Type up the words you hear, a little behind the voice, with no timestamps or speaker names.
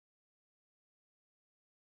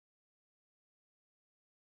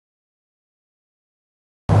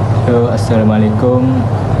So, Assalamualaikum.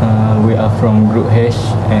 We are from Group H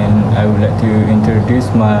and I would like to introduce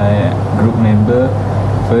my group member.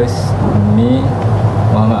 First, me,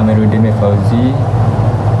 Muhammad Amirudin bin Fauzi.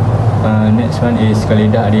 Next one is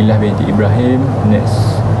KHALIDAH ADILAH binti IBRAHIM.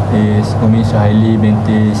 Next is SHUHAILI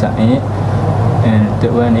binti Said. And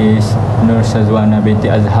third one is SYAZWANA binti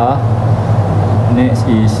ADZHAR. Next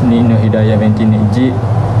is NORHIDAYAH binti Najib.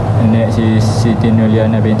 Next is SITTI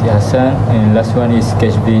NURLIANA binti HASSAN. And last one is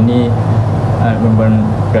KESHVINI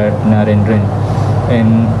NARENDRAN.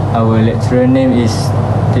 And our lecturer name is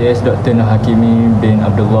TS Dr. HAKIMIN bin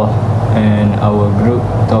ABDULLAH. And our group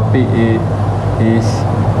topic is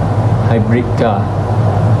hybrid car.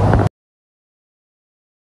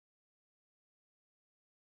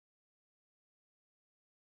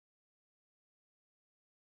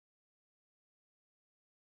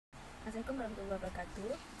 Assalamualaikum warahmatullahi wabarakatuh.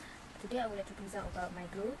 Today I would like to present about my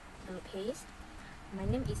group H. My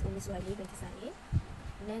name is SYAZWANA binti Said.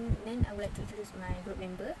 Then I would like to introduce my group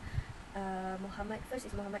member. First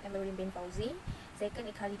is Muhammad Amirudin bin Fauzi. Second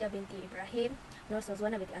is KHALIDAH binti IBRAHIM.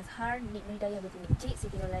 SYAZWANA binti ADZHAR. NORHIDAYAH binti Najib.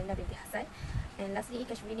 SITTI NURLIANA binti HASSAN. And lastly,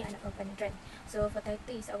 KESHVINI anak NARENDRAN. So for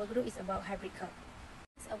title is our group is about hybrid car.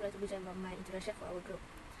 So I would like to present about my introduction for our group.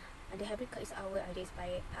 The hybrid car is our idea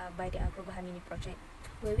inspired by the perubahan mini project,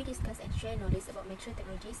 where we discuss and share knowledge about mature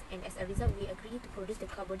technologies, and as a result we agree to produce the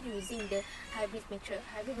car body using the hybrid mixture.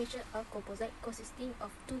 Hybrid mixture are composite consisting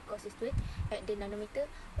of two constituents at the nanometer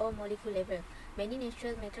or molecule level. Many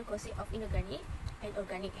natural matter consist of inorganic and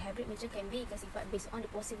organic. Hybrid mixture can be classified based on the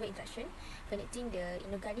possible interaction connecting the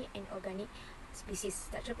inorganic and organic species.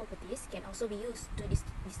 Structural properties can also be used to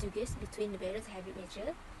distinguish between the various hybrid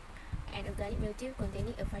mixture. An organic molecule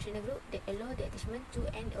containing a functional group that allow the attachment to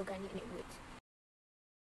an organic network.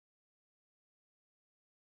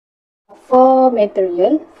 For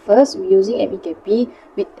material, first we're using MEKP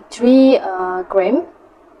with 3 gram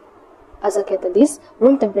as a catalyst,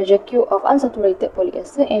 room temperature Q of unsaturated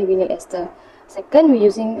polyester and vinyl ester. Second, we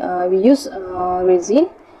use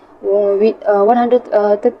resin with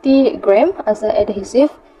 130 gram as an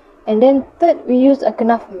adhesive. And then third, we use a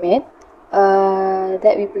knife mat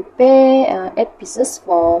that we prepare 8 pieces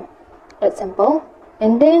for that sample,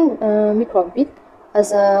 and then microbit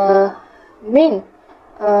as a main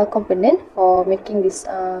component for making this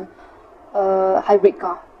hybrid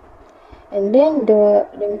car. And then the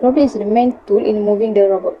microbit is the main tool in moving the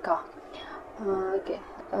robot car.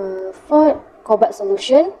 For cobalt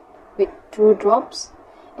solution with 2 drops,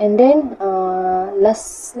 and then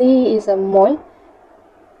lastly is a mold.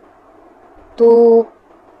 2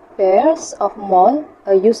 pairs of mold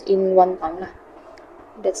used in one time lah.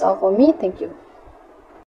 That's all for me. Thank you.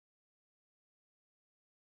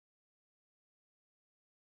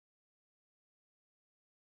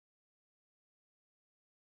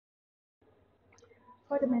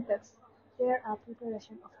 For the methods, there are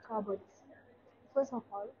preparation of car bodies. First of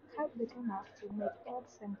all, cut the canal to make 8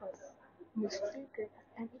 samples. Mix 3 grams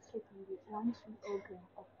of MEKP with 130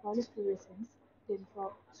 grams of polyfluorescence, then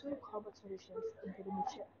pour 2 cobalt solutions into the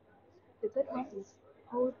mixture. The third one is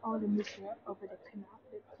pour all the mixture over the canal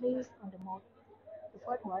that placed on the mold. The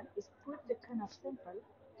fourth one is put the canal sample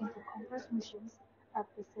into compress machines.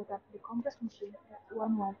 After set up the compress machine at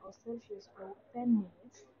 11 Celsius for 10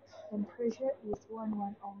 minutes, and pressure is 11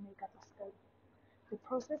 megapascal. The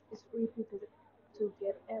process is repeated to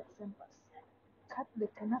get 8 samples. Cut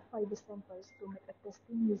the canal fiber samples to make a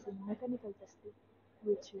testing using mechanical testing,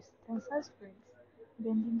 which is tensile strength,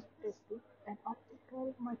 bending testing, and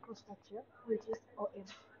optical microstructure, which is OM.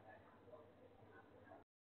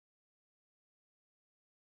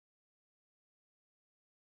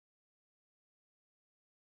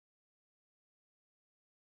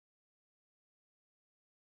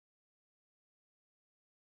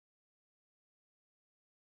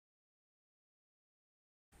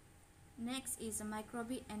 Next is the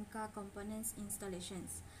microbit and car components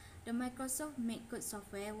installations. The Microsoft Make Code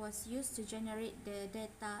software was used to generate the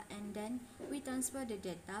data, and then we transfer the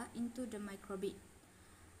data into the microbit.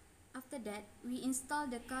 After that, we install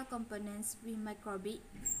the car components with microbit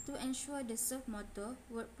to ensure the servo motor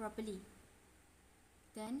work properly.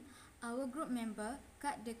 Then, our group member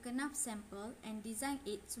cut the knife sample and design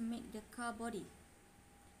it to make the car body.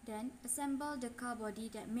 Then, assemble the car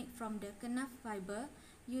body that made from the knife fiber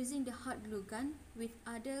using the hot glue gun with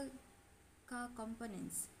other car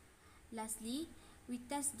components. Lastly, we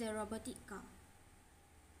test the robotic car.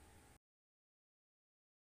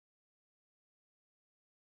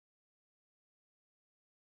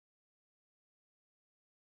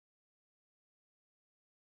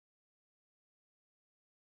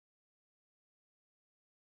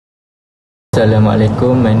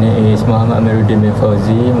 Assalamualaikum. My name is Muhammad Amirudin bin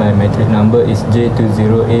Fauzi. My metric number is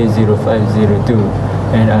J20A0502,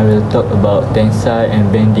 and I will talk about tensile and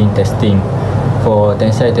bending testing. For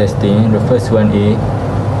tensile testing, the first one is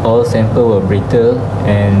all samples were brittle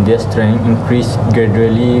and their strength increased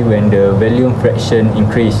gradually when the volume fraction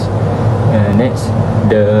increased. Next,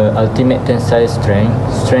 the ultimate tensile strength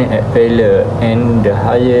at failure, and the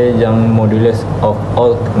higher young modulus of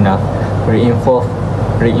all enough reinforced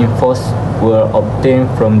were obtained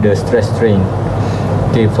from the stress strain.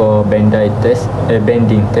 Okay, for bending test,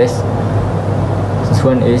 this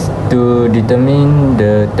one is to determine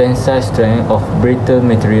the tensile strength of brittle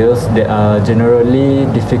materials that are generally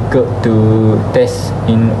difficult to test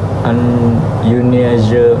in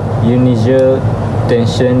unusual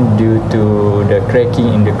tension due to the cracking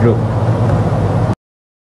in the group.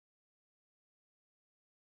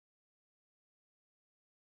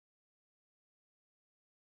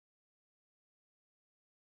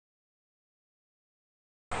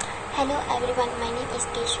 Hello everyone, my name is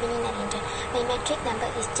KESHVINI. My metric number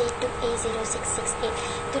is J2A0668.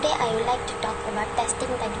 Today I would like to talk about testing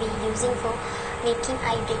that we are using for making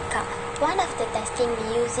hybrid car. One of the testing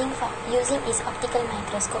we using is optical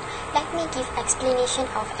microscope. Let me give explanation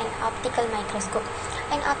of an optical microscope.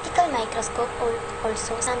 An optical microscope,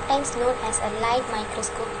 also sometimes known as a light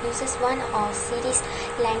microscope, uses one or series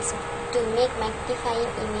lens to make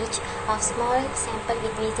magnifying image of small sample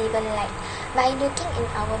with visible light. By looking in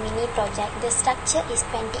our mini project, the structure is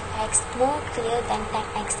 20x more clear than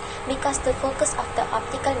 10x because the focus of the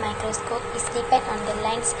optical microscope is depend on the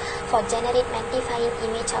lens for generate magnifying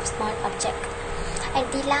image of small object. At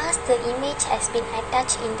the last, the image has been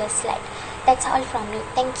attached in the slide. That's all from me.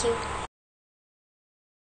 Thank you.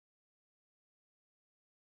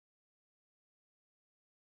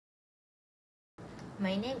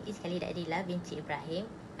 My name is ADILAH binti IBRAHIM.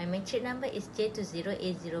 My metric number is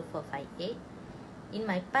J20A0458. In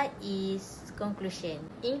my part is conclusion.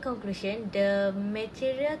 In conclusion, the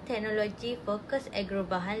material technology focus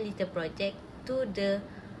agrobahan little project to the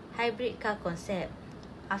hybrid car concept.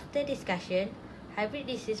 After discussion, hybrid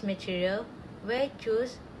disease material were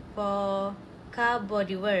chosen for car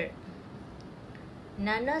bodywork.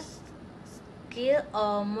 Nanoscale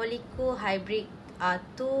or molecule hybrid are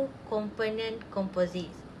two component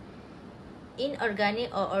composites.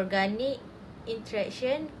 Inorganic or organic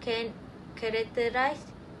interaction can characterize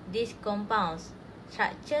these compounds.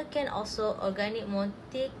 Structure can also organic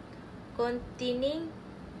molecule containing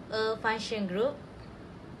a function group.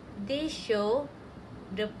 This show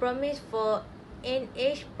the promise for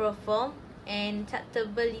NH perform and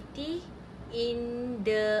suitability in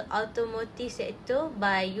the automotive sector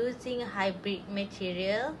by using hybrid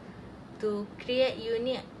material to create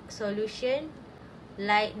unique solution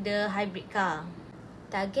like the hybrid car.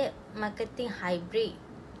 Target marketing hybrid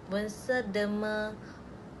versus the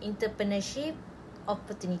entrepreneurship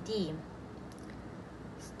opportunity.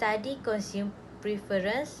 Study consumer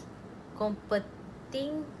preference,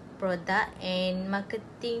 competing product and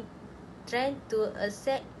marketing trend to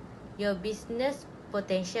assess your business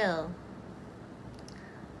potential.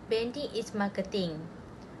 Branding is marketing.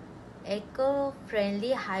 Eco-friendly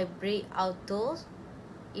hybrid autos,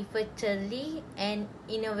 efficiently and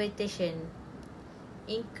innovation.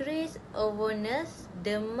 Increase awareness,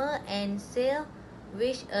 demo and sale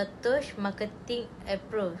with a touch marketing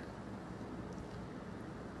approach.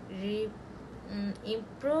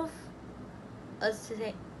 Improve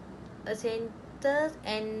centers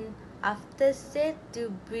and after sale to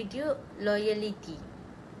build loyalty.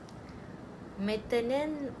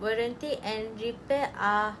 Maintenance, warranty and repair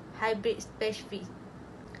are hybrid specific.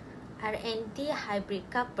 R&D hybrid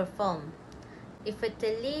car perform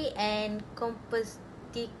efficiently and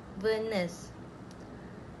competitiveness.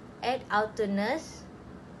 Add autonomous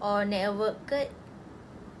or networked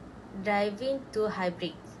driving to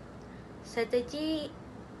hybrids. Strategy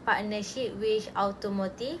partnership with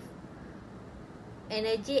automotive,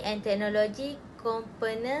 energy and technology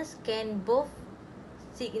components can both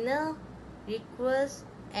signal request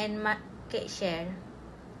and market share.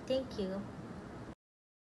 Thank you.